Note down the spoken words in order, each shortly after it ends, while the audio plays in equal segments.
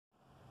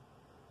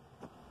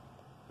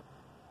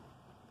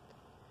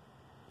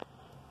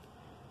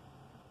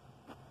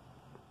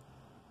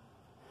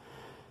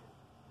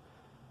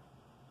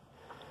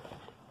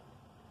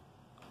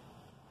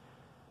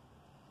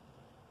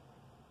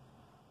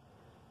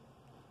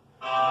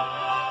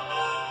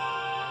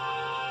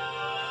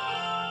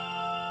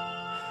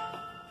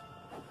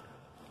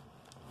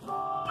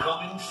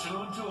Coming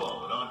soon to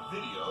own on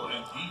video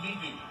and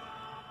DVD.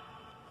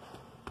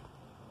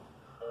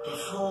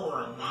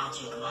 Before a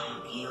magic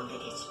lamp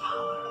yielded its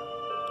power,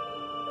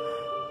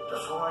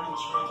 before an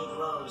enchanted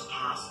rose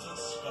cast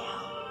its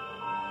spell,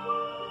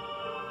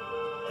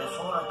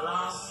 before a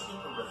glass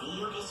slipper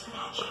revealed its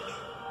magic,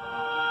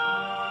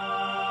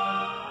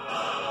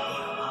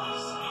 there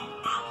was an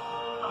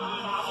apple. A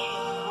magic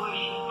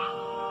wishing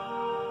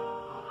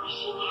apple. A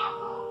wishing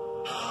apple.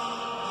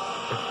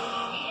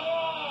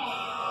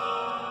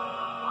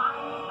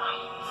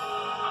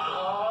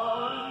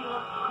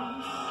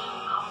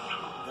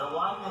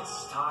 That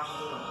started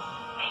it all.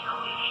 Make a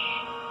wish.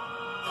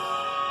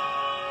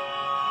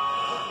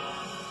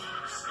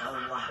 Snow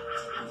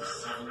White and the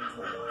Seven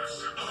Dwarfs.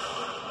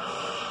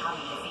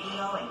 Coming to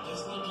video and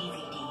Disney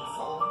DVD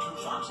fall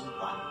 2001.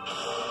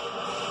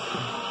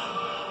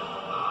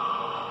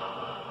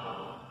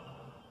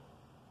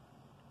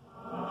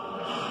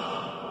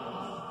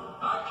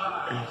 Our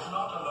client is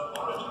not a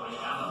laboratory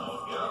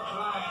animal. Your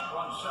client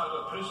wants out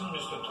of prison,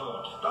 Mr.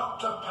 Todd.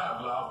 Dr.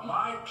 Pavlov,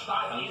 my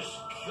client is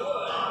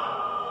cured.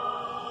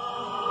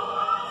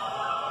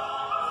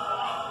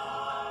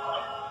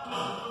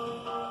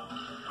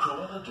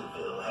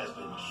 DeVille has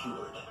been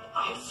cured.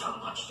 I have so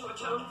much to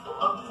atone for.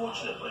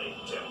 Unfortunately,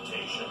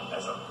 temptation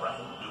has a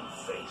brand new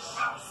face.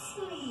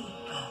 Sleep.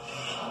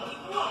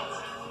 What?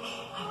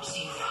 I'm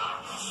seeing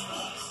that.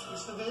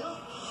 Miss DeVille?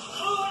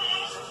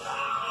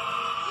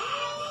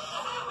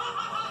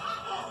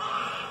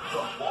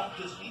 From Walt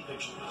Disney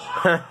Pictures.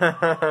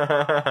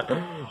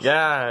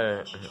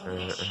 Yeah.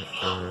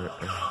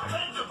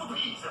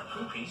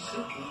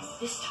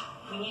 This time,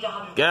 we need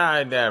 100.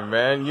 God damn,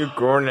 man. You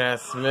grown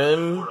ass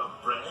man.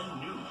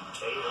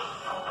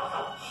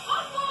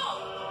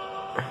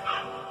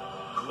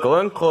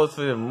 Going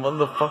closer,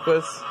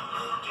 motherfuckers.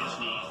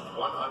 Disney's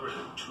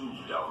 102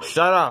 Dalmatians.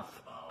 Shut up.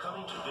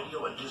 Coming to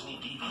video and Disney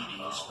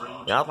DVD spring.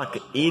 Y'all like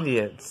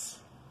idiots.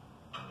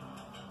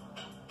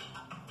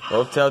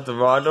 Hotel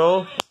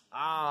Dorado?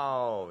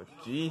 Ow,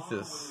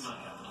 Jesus.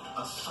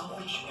 A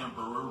selfish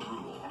emperor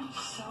ruled. I'm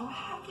so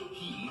happy.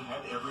 He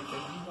had everything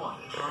he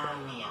wanted. Tell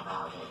me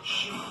about it.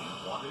 She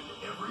wanted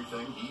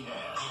everything he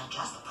had. I'll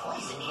just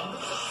poison him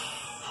with this.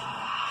 A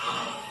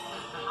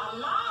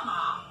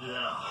llama.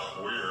 Yeah,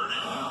 weird.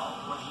 Now,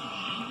 what he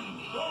really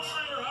needs is a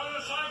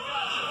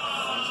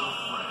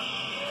friend.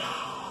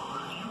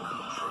 Where do you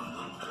come from,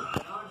 Luca?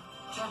 I'm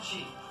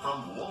Touchy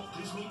from Walt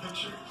Disney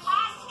Pictures.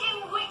 Ask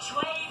him which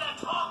way the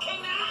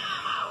talking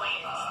llama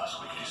went.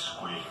 Squeaky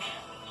squeak.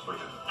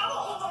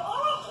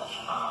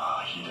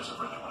 He doesn't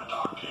really want to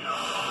talk to you.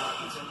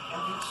 It's an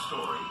epic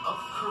story of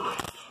courage.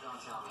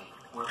 Don't tell me.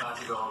 We're about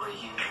to go over a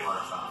huge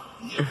waterfall.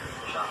 Yep.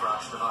 Sharp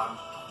rocks at the bottom.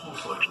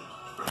 Most likely.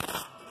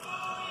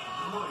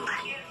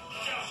 Loyalty. You're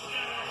just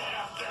gonna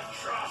have to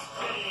trust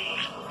me.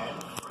 And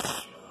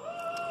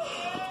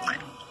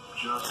friendship.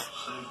 Just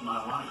saved my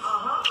life.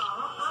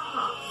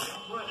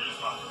 What?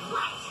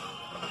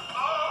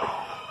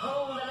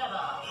 Hold the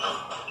lever.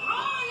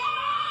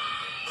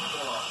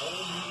 For a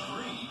whole new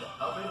breed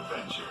of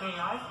adventure. Hey,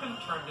 I've been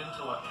turned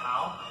into a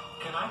cow.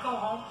 Can I go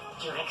home?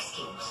 You're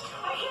excused.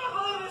 I can't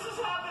believe this is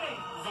happening.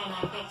 Then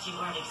I bet you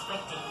weren't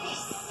expecting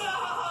this.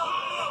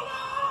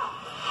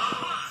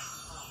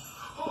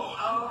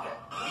 Oh, okay.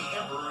 The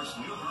Emperor's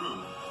New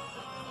Groove.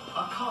 A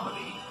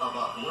comedy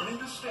about learning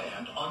to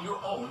stand on your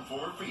own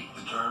 4 feet.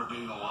 You tired of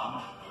being a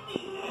llama?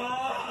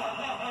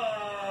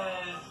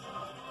 Yes.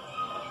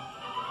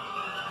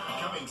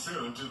 Coming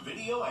soon to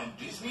video and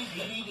Disney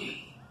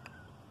DVD.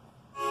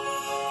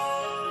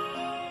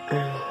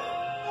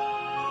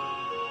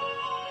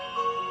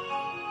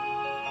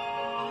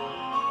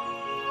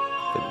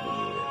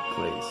 Convenient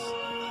place.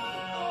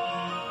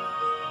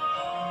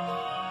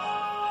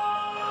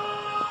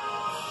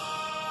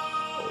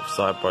 Oh,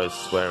 sorry about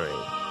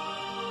swearing.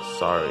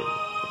 Sorry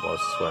about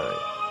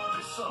swearing.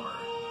 This summer,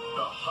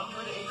 the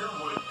 100-acre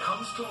wood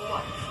comes to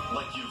life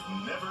like you've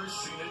never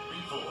seen it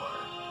before.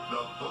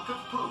 The Book of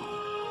Pooh.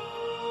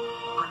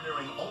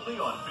 Premiering only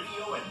on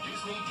video and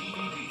Disney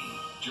DVD,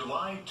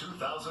 July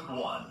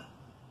 2001.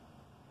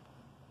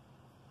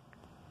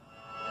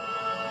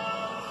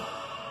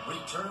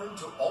 Return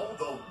to all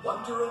the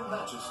wonder and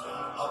majesty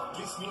of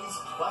Disney's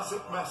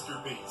classic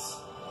masterpiece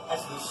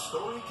as the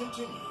story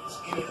continues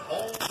in an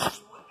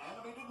all-new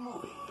animated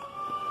movie.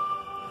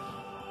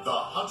 The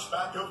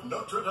Hunchback of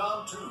Notre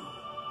 2.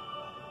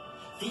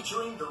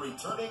 Featuring the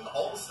returning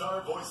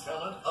all-star voice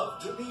talent of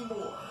Demi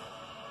Moore,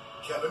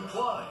 Kevin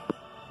Kline,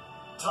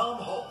 Tom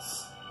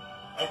Hulse,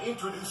 and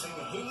introducing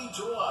Haley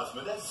Joel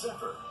Osment as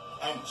Zephyr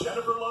and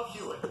Jennifer Love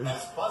Hewitt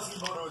as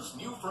Quasimodo's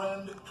new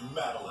friend,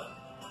 Madeline.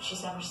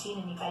 She's never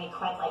seen anybody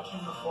quite like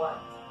him before.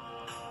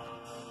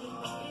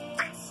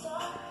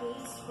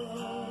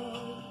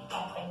 I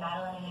play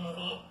Madeline in the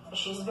movie.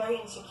 She's very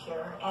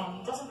insecure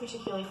and doesn't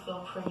particularly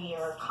feel pretty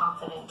or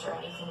confident or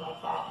anything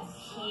like that. And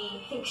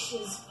he thinks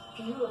she's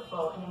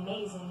beautiful and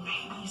amazing.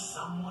 Maybe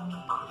someone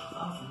could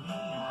love me.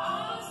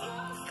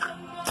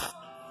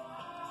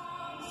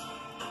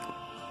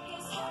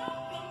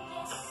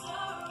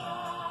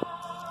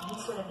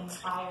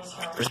 inspires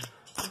her to be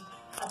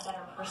a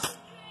better person.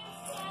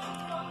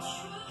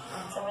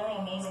 It's a really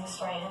amazing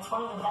story, and it's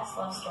one of the best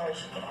love stories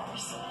you could ever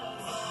see.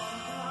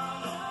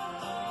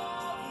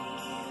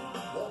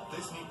 Walt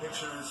Disney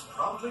Pictures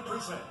proudly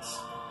presents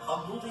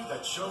a movie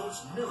that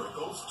shows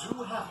miracles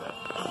do happen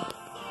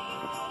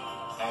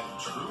and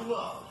true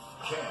love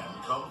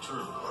can come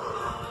true.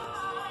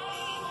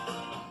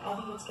 I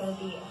think it's going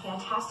to be a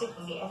fantastic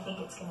movie. I think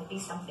it's going to be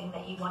something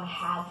that you want to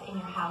have in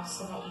your house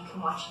so that you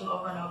can watch it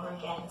over and over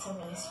again. It's a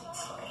really sweet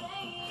story.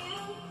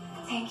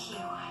 Thank you.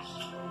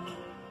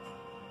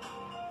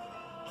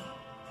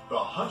 The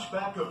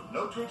Hunchback of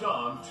Notre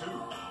Dame 2.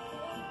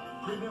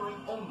 Premiering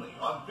only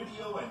on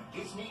video and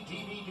Disney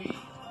DVD.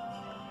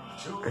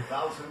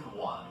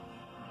 2001.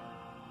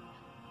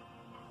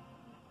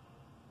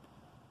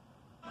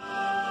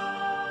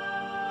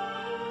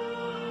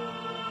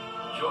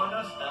 Join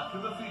us after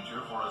the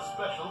feature for a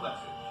special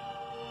message.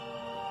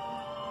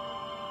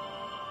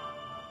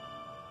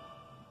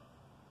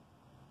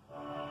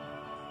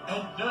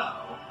 And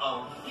now,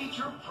 our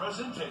feature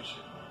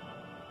presentation.